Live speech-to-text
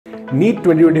NEET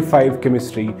 2025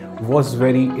 chemistry was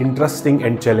very interesting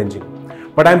and challenging.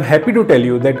 But I'm happy to tell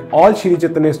you that all Shri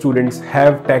Chaitanya students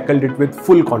have tackled it with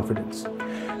full confidence.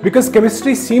 Because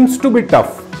chemistry seems to be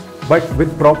tough, but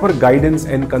with proper guidance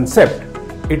and concept,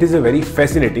 it is a very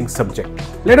fascinating subject.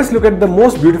 Let us look at the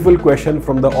most beautiful question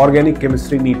from the Organic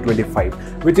Chemistry NEET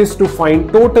 25, which is to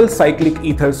find total cyclic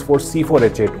ethers for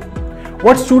C4H8.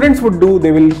 What students would do,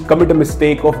 they will commit a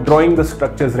mistake of drawing the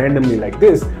structures randomly like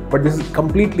this, but this is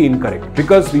completely incorrect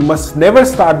because we must never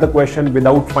start the question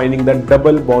without finding the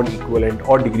double bond equivalent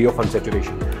or degree of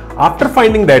unsaturation. After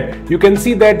finding that, you can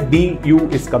see that Du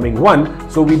is coming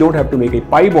 1, so we don't have to make a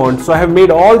pi bond. So I have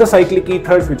made all the cyclic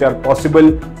ethers which are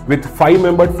possible with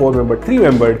 5-membered, 4-membered,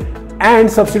 3-membered and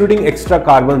substituting extra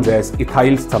carbons as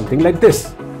ethyls, something like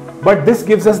this. But this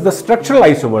gives us the structural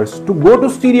isomers. To go to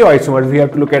stereoisomers, we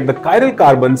have to look at the chiral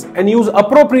carbons and use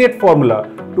appropriate formula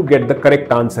to get the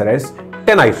correct answer as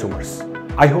 10 isomers.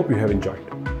 I hope you have enjoyed.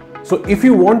 So if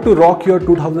you want to rock your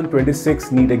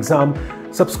 2026 NEET exam,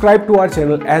 subscribe to our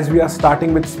channel as we are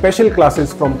starting with special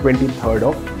classes from 23rd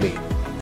of May.